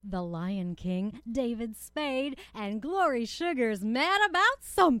The Lion King, David Spade, and Glory Sugar's Mad About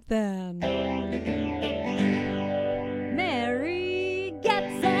Something. Mary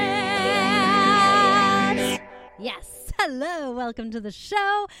gets it! Yes, hello, welcome to the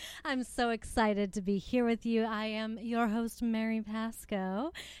show. I'm so excited to be here with you. I am your host, Mary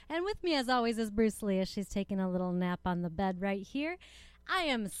Pasco, and with me, as always, is Bruce Lee as she's taking a little nap on the bed right here. I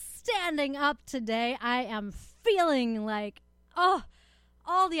am standing up today. I am feeling like,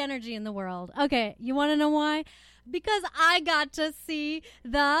 all the energy in the world. Okay, you want to know why? Because I got to see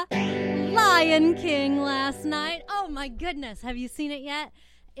The Lion King last night. Oh my goodness, have you seen it yet?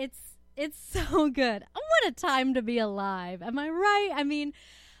 It's so good. What a time to be alive. Am I right? I mean,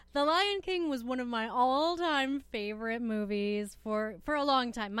 The Lion King was one of my all-time favorite movies for a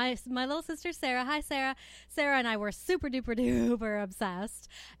long time. My little sister Sarah, hi Sarah. Sarah and I were super duper duper obsessed.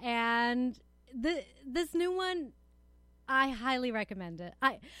 And this new one, I highly recommend it.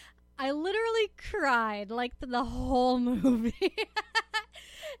 I literally cried like the whole movie. It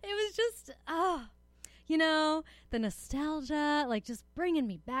was just, the nostalgia, like just bringing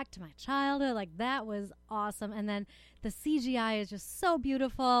me back to my childhood. Like that was awesome. And then the CGI is just so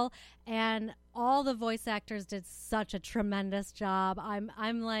beautiful, and all the voice actors did such a tremendous job.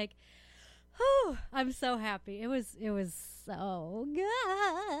 I'm like, whew, I'm so happy. It was so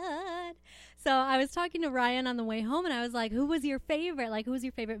good. So I was talking to Ryan on the way home, and I was like, who was your favorite? Like, who was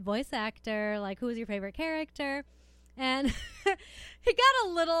your favorite voice actor? Like, who was your favorite character? And he got a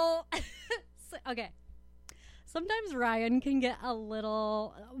little... Okay. Sometimes Ryan can get a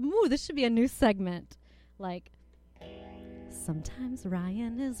little... Ooh, this should be a new segment. Like, sometimes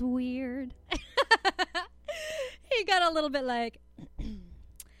Ryan is weird. He got a little bit like...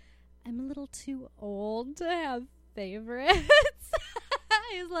 I'm a little too old to have favorites.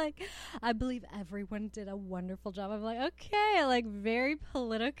 He's like, I believe everyone did a wonderful job. I'm like, okay, like very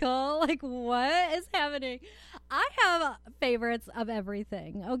political. Like, what is happening? I have favorites of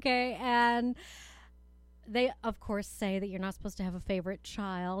everything, okay? And they, of course, say that you're not supposed to have a favorite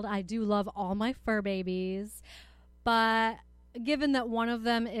child. I do love all my fur babies, but given that one of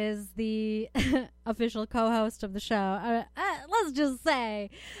them is the official co-host of the show, let's just say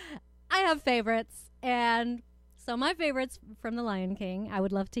I have favorites. And so my favorites from The Lion King, I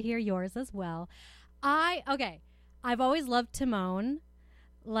would love to hear yours as well. I've always loved Timon.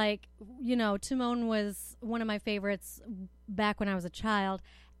 Like, Timon was one of my favorites back when I was a child.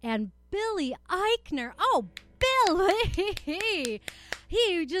 And Billy Eichner, Billy!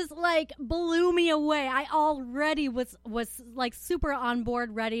 He just, like, blew me away. I already was like, super on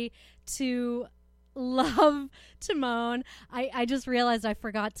board, ready to love Timon. I just realized I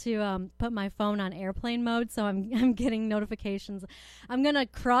forgot to put my phone on airplane mode, so I'm getting notifications. I'm gonna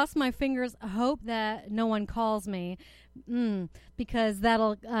cross my fingers, hope that no one calls me, because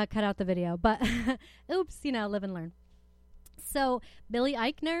that'll cut out the video. But oops, live and learn. So Billy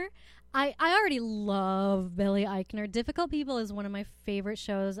Eichner, I already love Billy Eichner. Difficult People is one of my favorite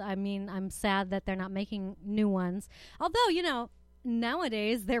shows. I mean, I'm sad that they're not making new ones. Although,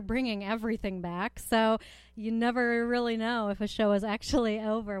 nowadays they're bringing everything back, so you never really know if a show is actually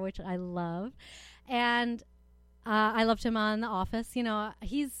over, which I love. And I loved him on The Office. Not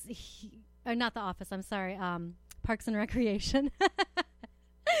The Office, I'm sorry, Parks and Recreation.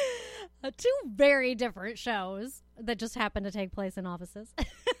 Two very different shows that just happen to take place in offices.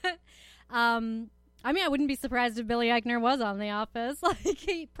 I wouldn't be surprised if Billy Eichner was on The Office. Like,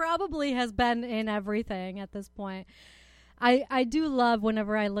 he probably has been in everything at this point. I do love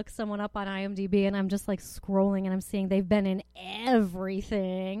whenever I look someone up on IMDb and I'm just like scrolling and I'm seeing they've been in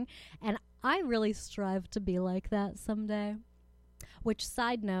everything. And I really strive to be like that someday. Which,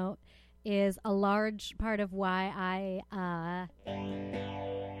 side note, is a large part of why I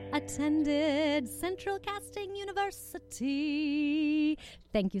attended Central Casting University.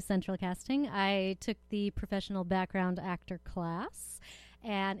 Thank you, Central Casting. I took the professional background actor class,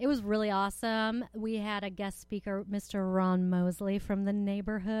 and it was really awesome. We had a guest speaker, Mr. Ron Mosley from The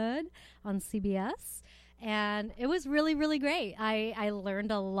Neighborhood on CBS, and it was really, really great. I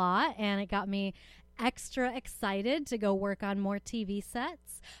learned a lot, and it got me extra excited to go work on more TV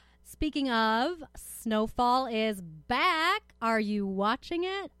sets. Speaking of, Snowfall is back. Are you watching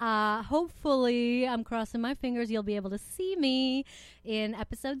it? Hopefully, I'm crossing my fingers, you'll be able to see me in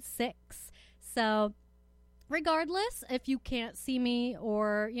episode 6. So, regardless, if you can't see me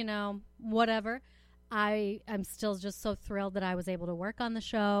or, whatever, I'm still just so thrilled that I was able to work on the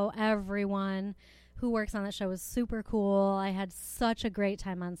show. Everyone who works on that show is super cool. I had such a great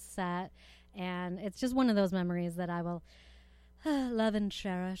time on set, and it's just one of those memories that I will love and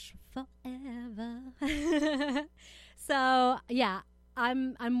cherish forever. So, yeah,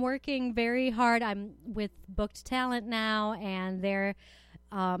 I'm working very hard. I'm with Booked Talent now, and they're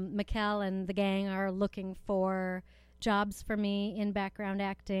Mikkel and the gang are looking for jobs for me in background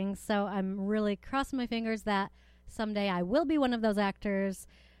acting. So I'm really crossing my fingers that someday I will be one of those actors.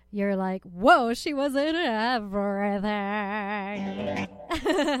 You're like, whoa, she was in everything.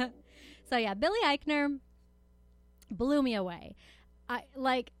 So yeah, Billy Eichner blew me away.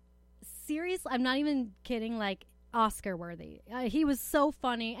 Seriously, I'm not even kidding, like, Oscar worthy. He was so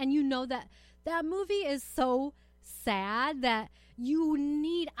funny, and you know that movie is so sad that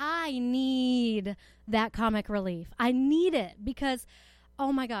I need that comic relief. I need it because,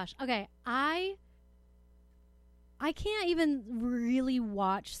 oh my gosh. Okay, I can't even really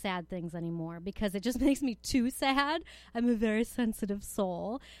watch sad things anymore because it just makes me too sad. I'm a very sensitive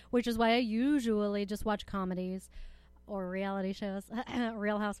soul, which is why I usually just watch comedies or reality shows.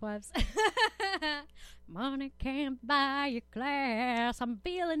 Real Housewives. Money can't buy your class. I'm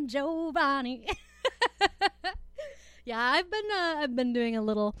feeling Giovanni. Yeah, I've been doing a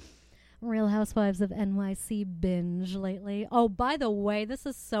little Real Housewives of NYC binge lately. Oh, by the way, this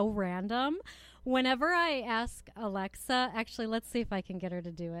is so random. Whenever I ask Alexa, actually, let's see if I can get her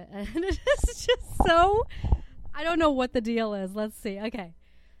to do it. And it's just so, I don't know what the deal is. Let's see. Okay.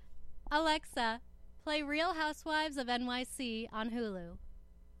 Alexa, play Real Housewives of NYC on Hulu.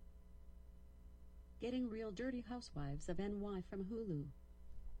 Getting Real Dirty Housewives of NY from Hulu.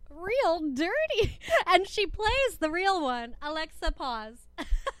 Real dirty. And she plays the real one. Alexa, pause.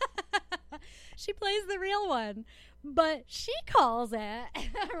 She plays the real one, but she calls it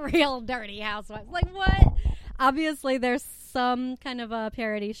Real Dirty Housewives. Like, what? Obviously, there's some kind of a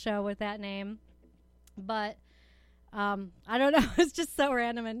parody show with that name, but I don't know. It's just so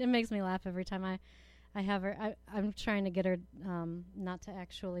random, and it makes me laugh every time I have her. I'm trying to get her not to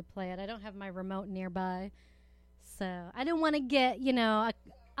actually play it. I don't have my remote nearby, so I don't want to get,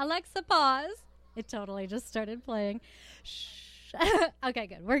 Alexa, pause. It totally just started playing. Shh. Okay,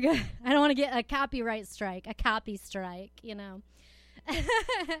 good. We're good. I don't want to get a copyright strike, a copy strike,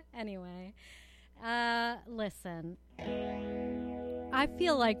 Anyway, listen. I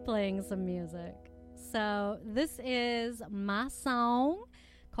feel like playing some music. So this is my song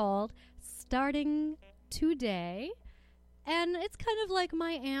called Starting Today. And it's kind of like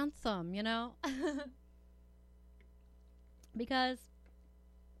my anthem, Because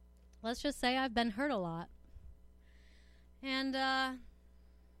let's just say I've been hurt a lot. And I'm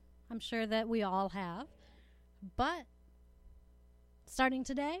sure that we all have. But starting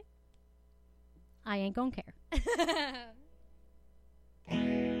today, I ain't gonna care.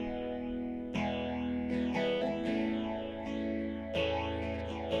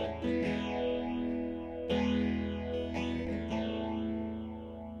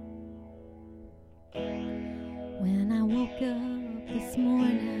 When I woke up this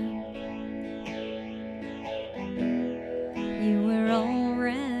morning, you were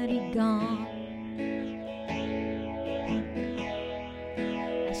already gone.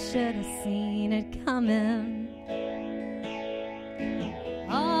 I should have seen it coming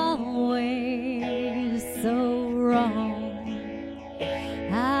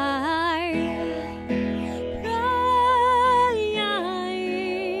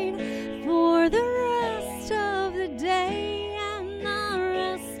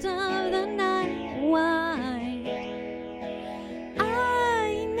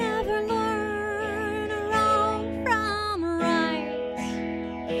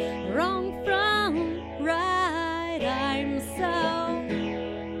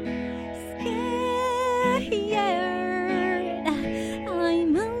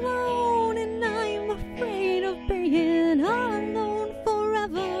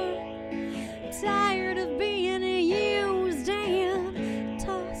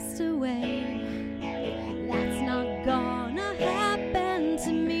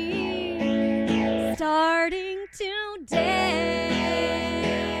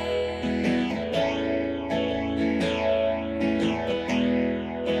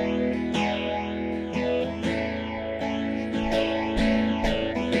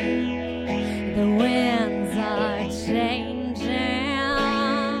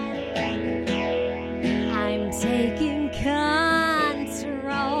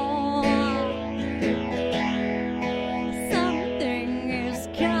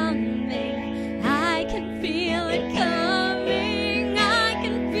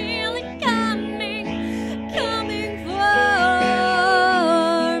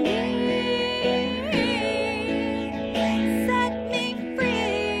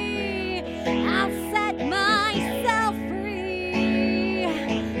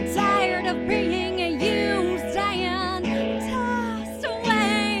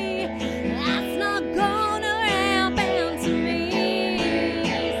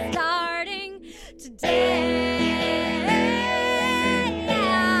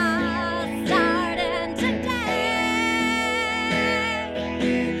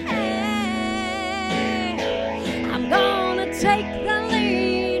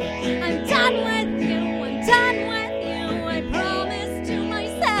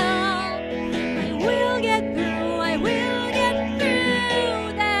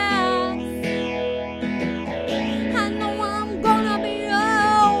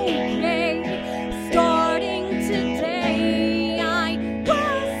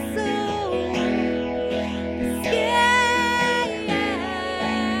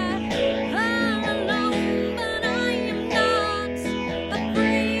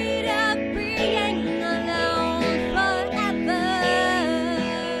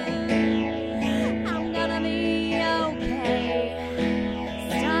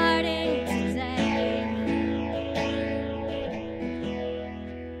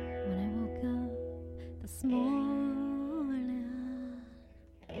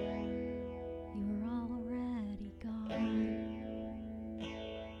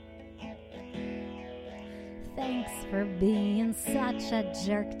thanks for being such a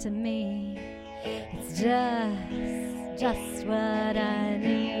jerk to me. It's just what I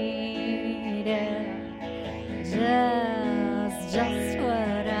needed. Just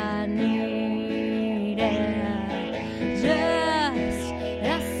what I needed.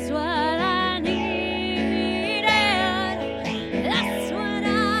 That's what I needed. That's what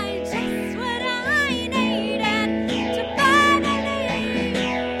just what I needed to finally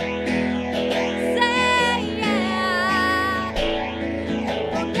say yeah.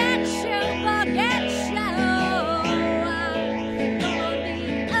 Forget you. Gonna be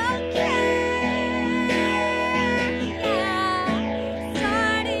okay.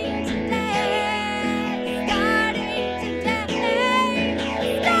 Starting today.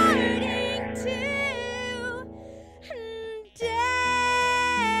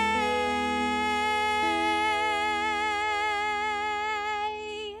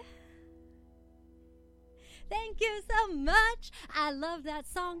 Thank you so much. I love that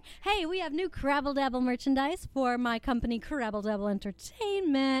song. Hey, we have new Crabble Dabble merchandise for my company, Crabble Dabble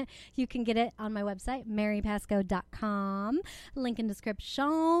Entertainment. You can get it on my website, marypasco.com. Link in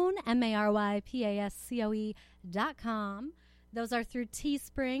description, marypascoe.com. Those are through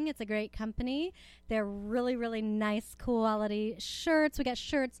Teespring. It's a great company. They're really, really nice quality shirts. We got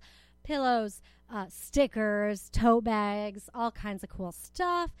shirts, pillows, stickers, tote bags, all kinds of cool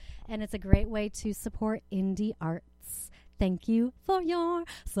stuff. And it's a great way to support indie arts. Thank you for your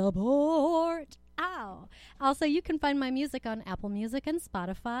support. Ow. Also, you can find my music on Apple Music and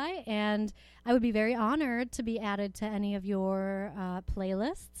Spotify. And I would be very honored to be added to any of your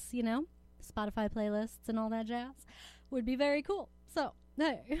playlists, you know, Spotify playlists and all that jazz. Would be very cool. So,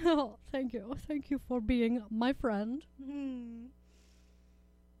 hey, thank you. Thank you for being my friend.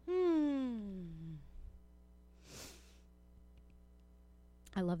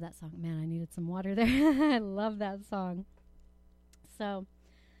 I love that song. Man, I needed some water there. I love that song. So,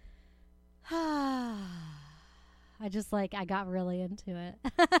 I got really into it.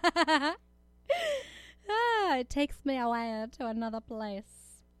 It takes me away to another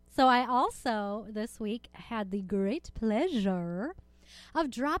place. So I also, this week, had the great pleasure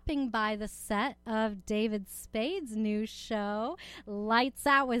of dropping by the set of David Spade's new show, Lights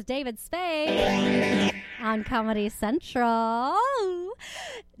Out with David Spade, on Comedy Central.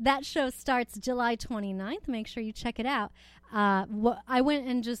 That show starts July 29th. Make sure you check it out. I went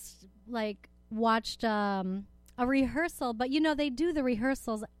and just, watched a rehearsal, but, they do the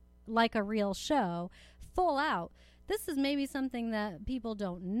rehearsals like a real show, full out. This is maybe something that people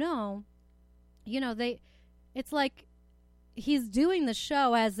don't know. It's like he's doing the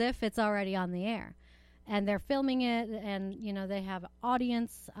show as if it's already on the air. And they're filming it, and, they have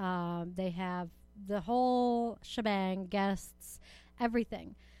audience. They have the whole shebang, guests,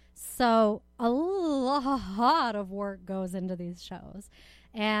 everything. So a lot of work goes into these shows.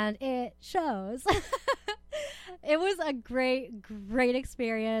 And it shows. It was a great, great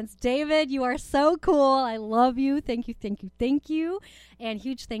experience. David, you are so cool. I love you. Thank you, thank you, thank you. And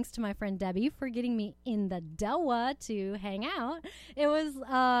huge thanks to my friend Debbie for getting me in the DOA to hang out. It was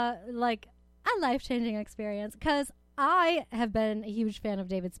a life-changing experience because I have been a huge fan of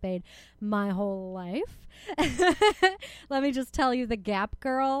David Spade my whole life. Let me just tell you, the Gap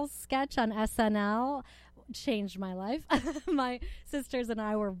Girls sketch on SNL changed my life. My sisters and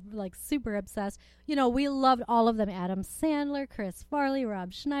I were super obsessed. We loved all of them. Adam Sandler, Chris Farley,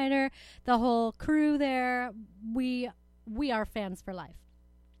 Rob Schneider, the whole crew there. We are fans for life.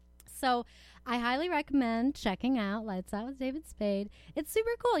 So I highly recommend checking out Lights Out with David Spade. It's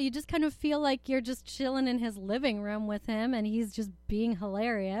super cool. You just kind of feel like you're just chilling in his living room with him and he's just being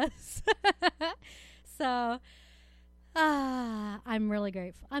hilarious. So I'm really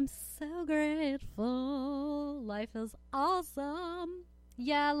grateful. I'm so grateful. Life is awesome.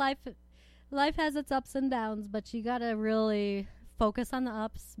 Yeah, life has its ups and downs, but you gotta really focus on the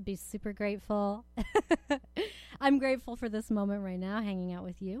ups. Be super grateful. I'm grateful for this moment right now, hanging out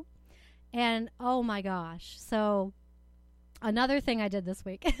with you. And oh my gosh, so another thing I did this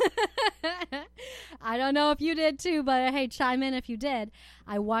week. I don't know if you did too, but hey, chime in if you did.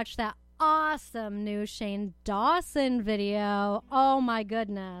 I watched that awesome new Shane Dawson video. Oh my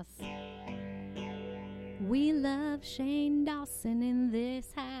goodness. We love Shane Dawson in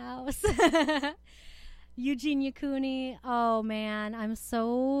this house. Eugenia Cooney. Oh man, I'm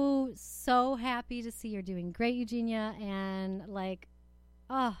so happy to see you're doing great, Eugenia. And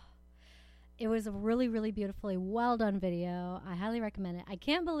it was a really, really beautifully well done video. I highly recommend it. I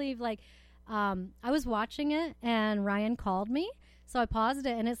can't believe I was watching it and Ryan called me. So I paused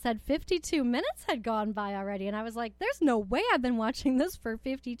it and it said 52 minutes had gone by already. And I was like, there's no way I've been watching this for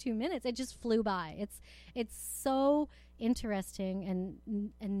 52 minutes. It just flew by. It's so interesting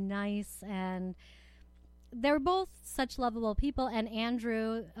and nice, and they're both such lovable people. And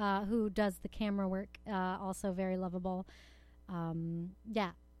Andrew, who does the camera work, also very lovable. I'm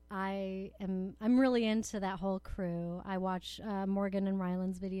really into that whole crew. I watch Morgan and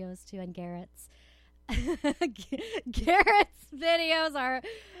Ryland's videos too, and Garrett's. Garrett's videos are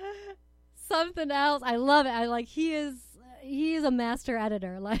something else. I love it. He is a master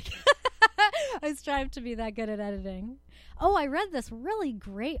editor. Like I strive to be that good at editing. Oh, I read this really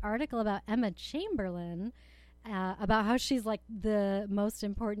great article about Emma Chamberlain, about how she's like the most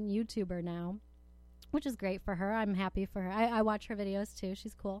important YouTuber now, which is great for her. I'm happy for her. I watch her videos too.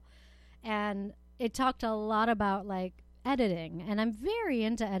 She's cool. And it talked a lot about like editing, and I'm very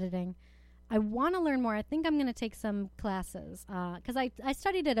into editing. I want to learn more. I think I'm going to take some classes because I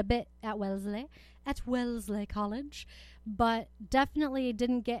studied it a bit at Wellesley College, but definitely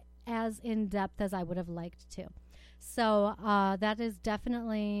didn't get as in-depth as I would have liked to. So that is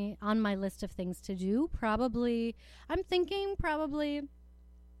definitely on my list of things to do. I'm thinking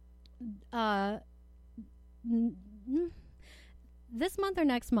this month or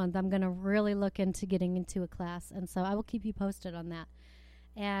next month, I'm going to really look into getting into a class. And so I will keep you posted on that.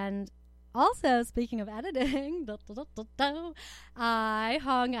 And also, speaking of editing, I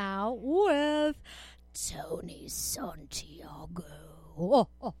hung out with Tony Santiago.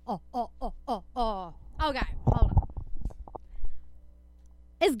 Okay, hold on.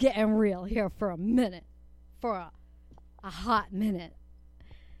 It's getting real here for a minute. For a hot minute.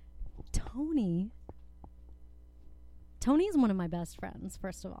 Tony is one of my best friends,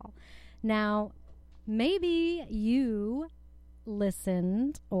 first of all. Now, maybe you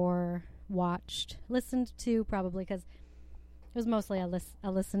listened to probably, because it was mostly a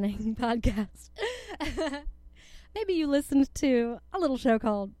listening podcast. Maybe you listened to a little show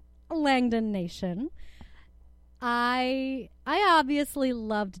called Langdon Nation. I obviously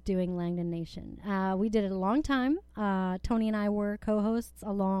loved doing Langdon Nation. We did it a long time. Tony and I were co-hosts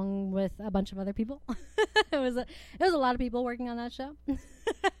along with a bunch of other people. It was a lot of people working on that show.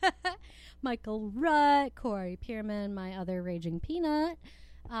 Michael Rutt, Corey Pierman, my other Raging Peanut.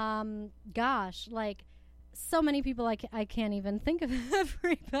 Gosh, like so many people I can't even think of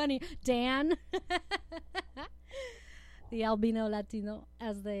everybody. Dan. The albino Latino,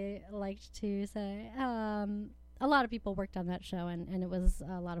 as they liked to say. A lot of people worked on that show, and it was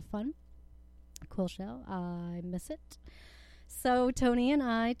a lot of fun. Cool show. I miss it. So Tony and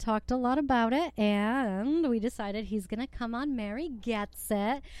I talked a lot about it, and we decided he's going to come on Mary Gets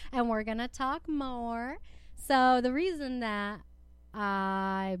It, and we're going to talk more. So the reason that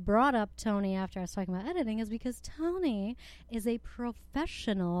I brought up Tony after I was talking about editing is because Tony is a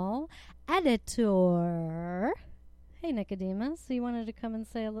professional editor. Hey, Nicodemus. So you wanted to come and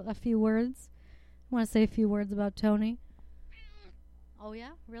say a few words? Want to say a few words about Tony? Oh, yeah?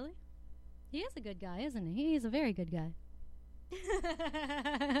 Really? He is a good guy, isn't he? He's a very good guy.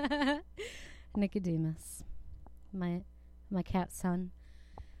 Nicodemus. My cat son.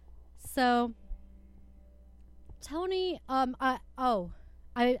 So, Tony, I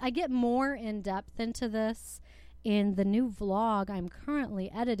get more in depth into this in the new vlog I'm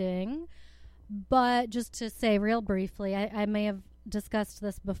currently editing. But just to say real briefly, I may have discussed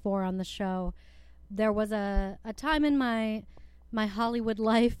this before on the show. There was a time in my Hollywood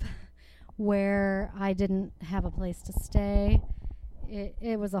life where I didn't have a place to stay.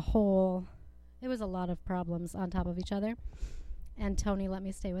 It was a lot of problems on top of each other. And Tony let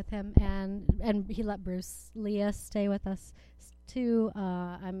me stay with him, and he let Bruce Leah stay with us too.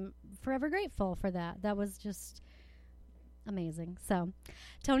 I'm forever grateful for that. That was just amazing. So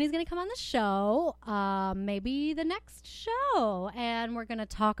Tony's going to come on the show, maybe the next show, and we're going to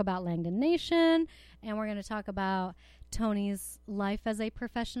talk about Langdon Nation, and we're going to talk about Tony's life as a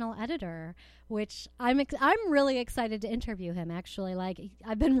professional editor, which I'm really excited to interview him, actually. Like,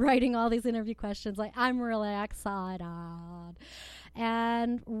 I've been writing all these interview questions. Like, I'm really excited.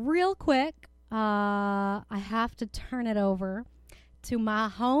 And real quick, I have to turn it over to my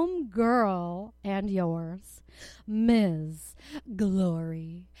home girl and yours, Ms.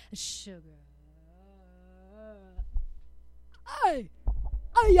 Glory Sugar.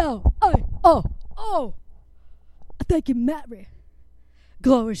 Thank you, Mary.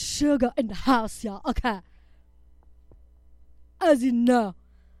 Glory Sugar in the house, y'all. Okay. As you know,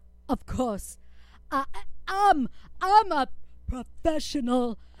 of course, I'm a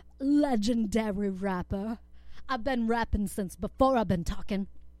professional, legendary rapper. I've been rapping since before I've been talking.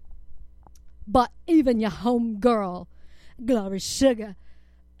 But even your home girl Glory Sugar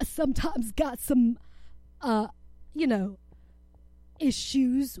sometimes got some,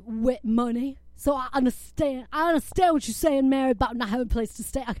 issues with money. So I understand what you're saying, Mary, about not having a place to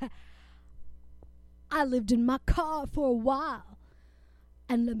stay. Okay. I lived in my car for a while.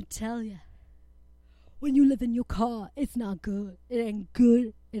 And let me tell you, when you live in your car, it's not good. It ain't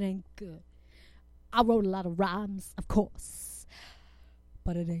good. It ain't good. I wrote a lot of rhymes, of course.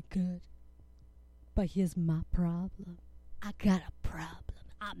 But it ain't good. But here's my problem. I got a problem.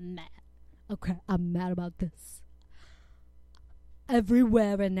 I'm mad. Okay, I'm mad about this.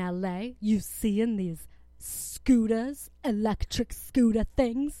 Everywhere in LA, you seeing these scooters, electric scooter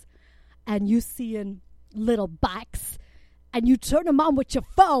things, and you seeing little bikes, and you turn them on with your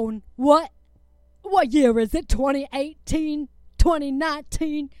phone. What year is it? 2018,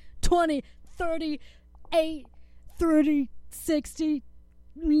 2019, 2038, 30,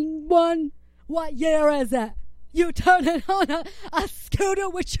 61. What year is it? You turn it on a scooter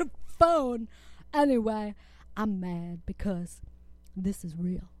with your phone. Anyway, I'm mad because this is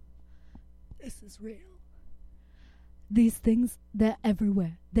real. This is real. These things, they're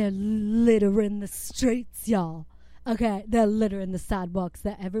everywhere. They're littering the streets, y'all. Okay, they're littering the sidewalks.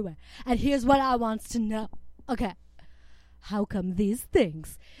 They're everywhere. And here's what I want to know. Okay, how come these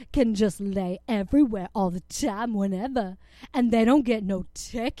things can just lay everywhere all the time, whenever, and they don't get no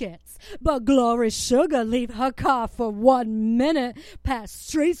tickets? But Glory Sugar leave her car for 1 minute past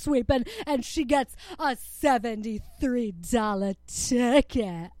street sweeping, and she gets a $73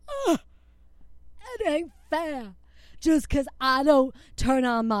 ticket. Ugh, it ain't fair. Just 'cause I don't turn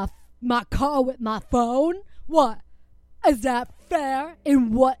on my car with my phone? What? Is that fair?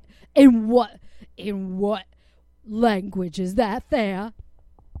 In what language is that fair?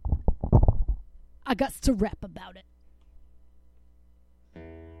 I got to rap about it.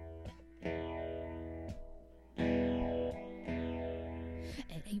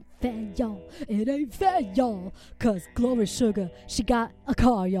 It ain't fair, y'all. It ain't fair, y'all. 'Cause Glory Sugar, she got a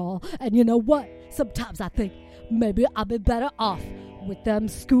car, y'all. And you know what? Sometimes I think maybe I'll be better off with them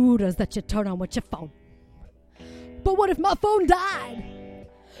scooters that you turn on with your phone. But what if my phone died?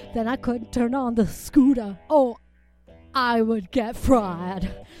 Then I couldn't turn on the scooter. Oh, I would get fried.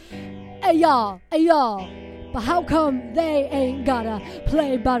 Hey y'all. But how come they ain't gotta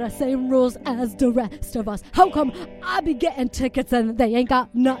play by the same rules as the rest of us? How come I be getting tickets and they ain't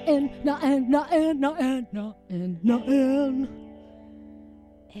got nothing?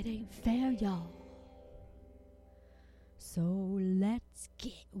 It ain't fair, y'all. So let's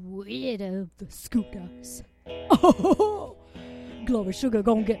get rid of the scooters. Oh, Glory Sugar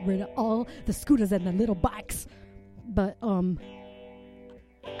gonna get rid of all the scooters and the little bikes. But,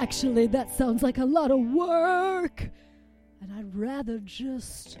 actually that sounds like a lot of work. And I'd rather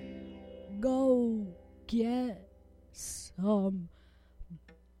just go get some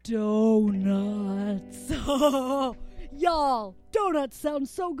donuts. Oh, y'all, donuts sound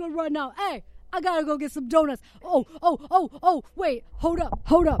so good right now. Hey, I gotta go get some donuts. Oh, wait, hold up.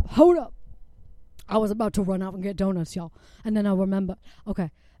 I was about to run out and get donuts, y'all. And then I remember,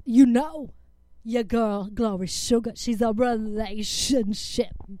 okay, your girl, Glory Sugar, she's a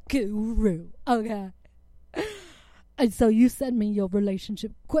relationship guru, okay? And so you send me your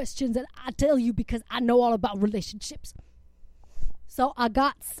relationship questions, and I tell you because I know all about relationships. So I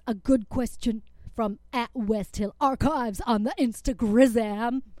got a good question from @West Hill Archives on the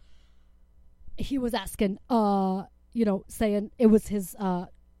Instagram. He was asking, saying it was his, I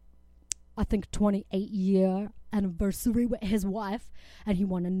think 28-year anniversary with his wife, and he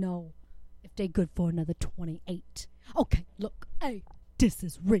want to know if they good for another 28. Okay, look, hey, this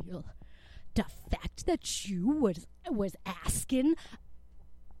is real. The fact that you was asking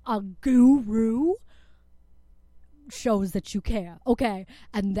a guru shows that you care, okay?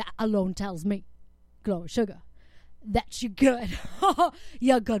 And that alone tells me, Glory Sugar, that you're good.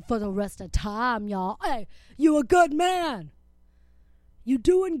 You're good for the rest of time, y'all. Hey, you a good man. You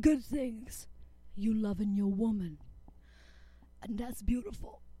doing good things. You loving your woman. And that's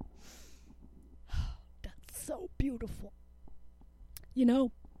beautiful. That's so beautiful. You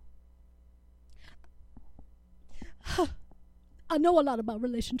know, I know a lot about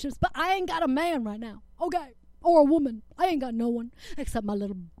relationships, but I ain't got a man right now, okay? Or a woman. I ain't got no one except my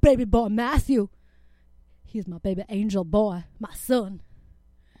little baby boy, Matthew. He's my baby angel boy, my son.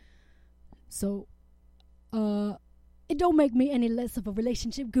 So, it don't make me any less of a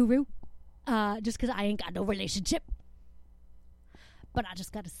relationship guru, just because I ain't got no relationship. But I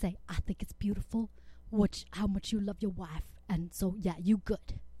just got to say, I think it's beautiful how much you love your wife. And so, yeah, you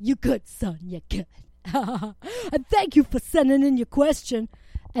good. You good, son. You good. And thank you for sending in your question.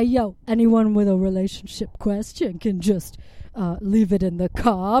 Hey, yo, anyone with a relationship question can just leave it in the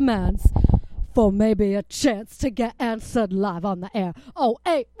comments for maybe a chance to get answered live on the air. Oh,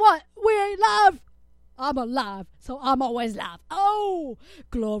 hey, what? We ain't live. I'm alive, so I'm always live. Oh,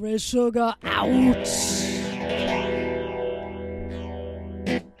 Glory Sugar, ouch.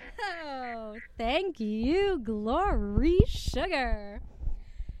 Oh, thank you, Glory Sugar.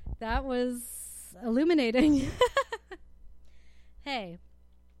 That was illuminating. Hey.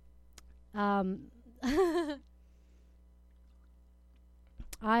 I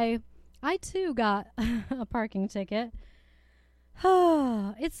too got a parking ticket.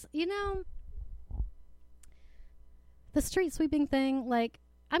 It's, the street sweeping thing, like,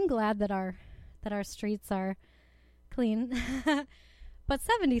 I'm glad that our streets are clean. But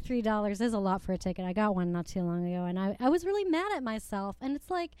 $73 is a lot for a ticket. I got one not too long ago, and I was really mad at myself. And it's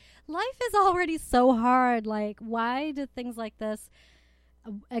like, life is already so hard. Like, why do things like this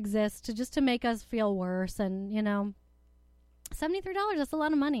exist just to make us feel worse? And, $73, that's a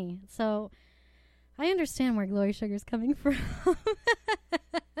lot of money. So I understand where Glory Sugar's coming from.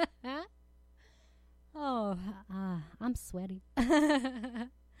 I'm sweaty.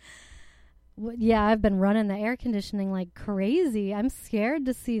 Yeah, I've been running the air conditioning like crazy. I'm scared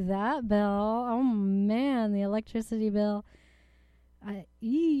to see that bill. Oh, man, the electricity bill.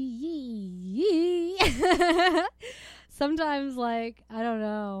 Sometimes, like, I don't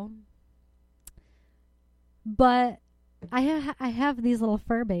know. But I have these little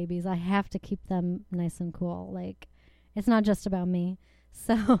fur babies. I have to keep them nice and cool. Like, it's not just about me.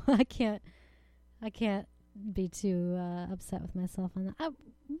 So I can't be too upset with myself on that.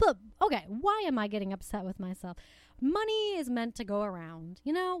 But okay, why am I getting upset with myself? Money is meant to go around.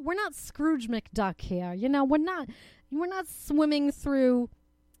 We're not Scrooge McDuck here. We're not swimming through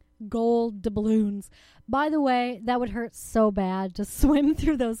gold doubloons. By the way, that would hurt so bad to swim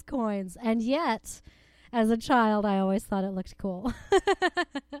through those coins. And yet, as a child, I always thought it looked cool.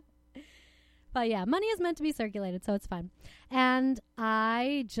 But yeah, money is meant to be circulated, so it's fine. And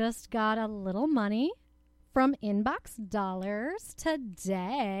I just got a little money from Inbox Dollars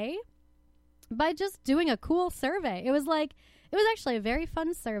today by just doing a cool survey. It was actually a very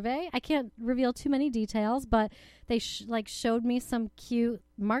fun survey. I can't reveal too many details, but they showed me some cute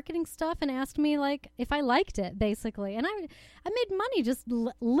marketing stuff and asked me if I liked it, basically. And I made money just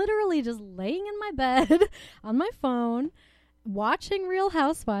literally just laying in my bed on my phone, watching Real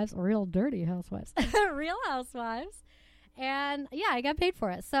Housewives, or Real Dirty Housewives, Real Housewives. And yeah, I got paid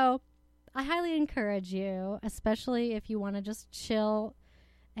for it. So I highly encourage you, especially if you want to just chill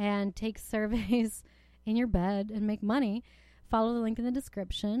and take surveys in your bed and make money, follow the link in the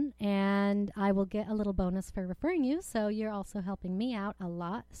description, and I will get a little bonus for referring you. So you're also helping me out a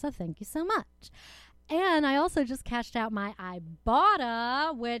lot. So thank you so much. And I also just cashed out my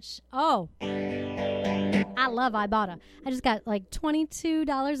Ibotta, which, I love Ibotta. I just got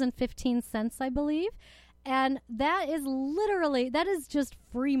 $22.15, I believe. And that is just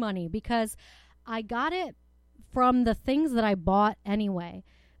free money because I got it from the things that I bought anyway.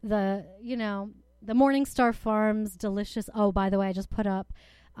 The Morningstar Farms delicious. Oh, by the way, I just put up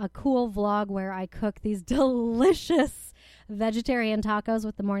a cool vlog where I cook these delicious vegetarian tacos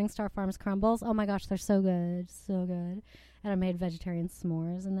with the Morningstar Farms crumbles. Oh my gosh, they're so good. So good. And I made vegetarian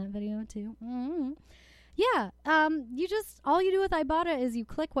s'mores in that video too. Mm-hmm. Yeah, all you do with Ibotta is you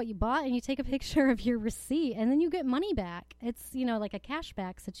click what you bought and you take a picture of your receipt and then you get money back. It's, like a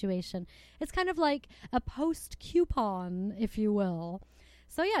cashback situation. It's kind of like a post coupon, if you will.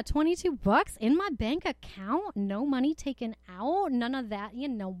 So yeah, $22 in my bank account, no money taken out, none of that,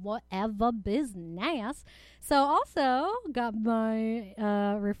 whatever business. So also got my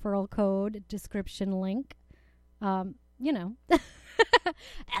referral code description link,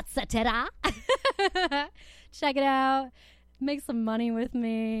 etc. Check it out. Make some money with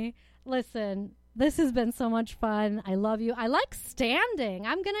me. Listen, this has been so much fun. I love you. I like standing.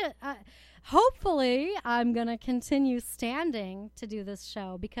 Hopefully I'm going to continue standing to do this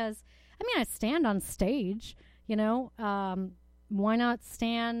show because, I stand on stage, why not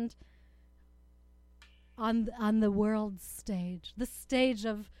stand on the world stage, the stage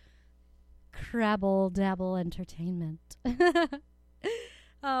of Crabble Dabble Entertainment.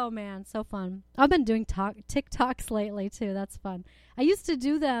 Oh, man, so fun. I've been doing TikToks lately, too. That's fun. I used to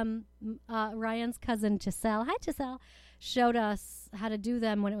do them. Ryan's cousin, Giselle, hi, Giselle, showed us how to do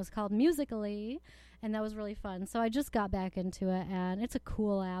them when it was called Musical.ly, and that was really fun. So I just got back into it, and it's a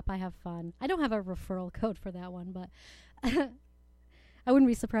cool app. I have fun. I don't have a referral code for that one, but I wouldn't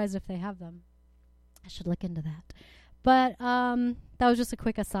be surprised if they have them. I should look into that. But that was just a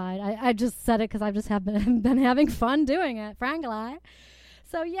quick aside. I just said it because I've just been having fun doing it, frankly.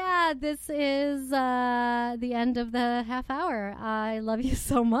 So yeah, this is the end of the half hour. I love you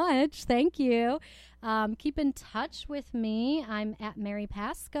so much. Thank you. Keep in touch with me. I'm at Mary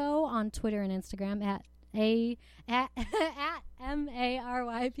Pasco on Twitter and Instagram at MaryPascoe,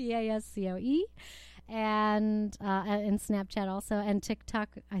 and in Snapchat also, and TikTok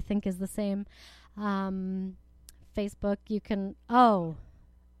I think is the same. Facebook you can. Oh,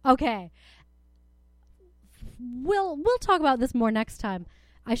 okay. We'll talk about this more next time.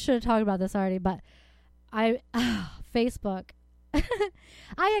 I should have talked about this already, but Facebook.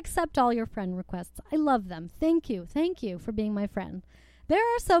 I accept all your friend requests. I love them. Thank you for being my friend. There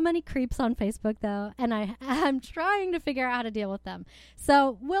are so many creeps on Facebook though, and I'm trying to figure out how to deal with them.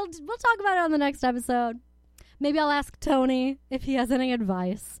 So we'll talk about it on the next episode. Maybe I'll ask Tony if he has any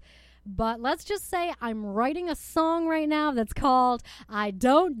advice. But let's just say I'm writing a song right now that's called I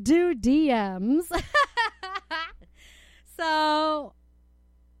Don't Do DMs. So,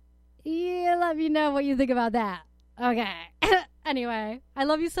 yeah, let me know what you think about that. Okay. Anyway, I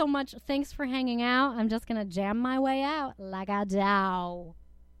love you so much. Thanks for hanging out. I'm just going to jam my way out like a dow.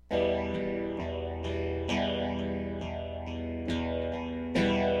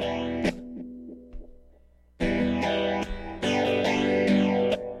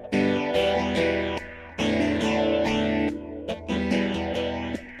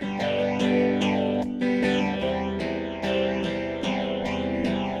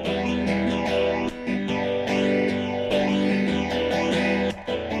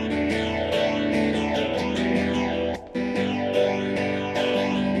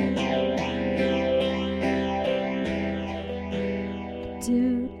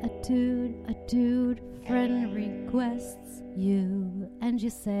 A dude friend requests you, and you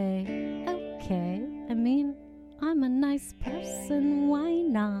say, okay, I mean, I'm a nice person, why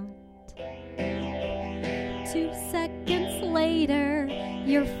not? 2 seconds later,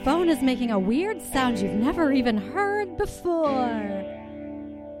 your phone is making a weird sound you've never even heard before.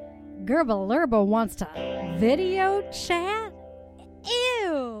 Gerbil Lurbo wants to video chat?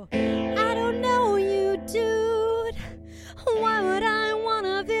 Ew! I don't know you, dude. Why would I want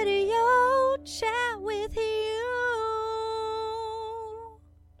a video chat with you?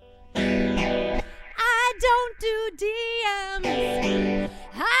 I don't do DMs.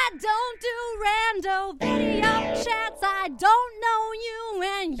 I don't do rando video chats. I don't know you,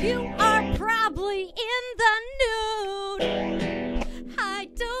 and you are probably in the nude. I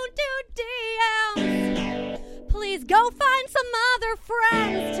don't do DMs. Please go find some other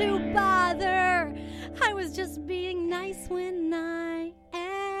friends to bother. I was just being nice when I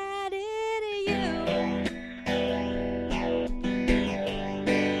added you.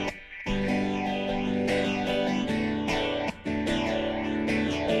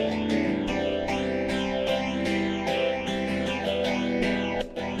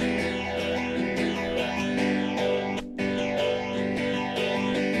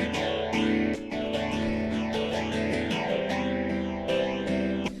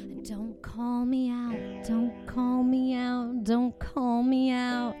 Don't call me out. Don't call me out. Don't call me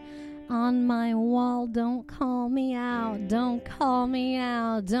out. On my wall, don't call me out. Don't call me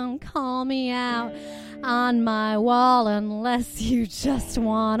out. Don't call me out. On my wall, unless you just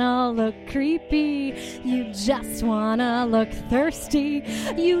wanna look creepy. You just wanna look thirsty.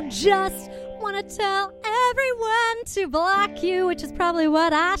 You just wanna tell everyone to block you, which is probably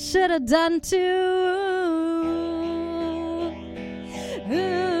what I should have done too.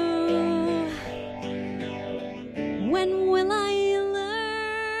 Ooh. When will I learn?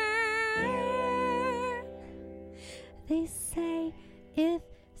 They say if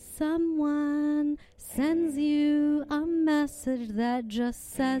someone sends you a message that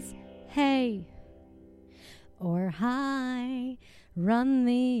just says, hey, or hi, run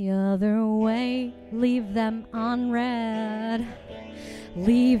the other way, leave them unread.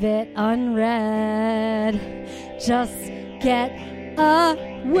 Leave it unread. Just get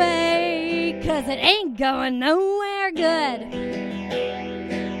away, 'cause it ain't going nowhere good.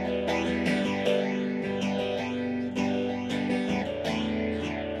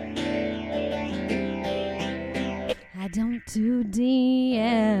 I don't do DMs.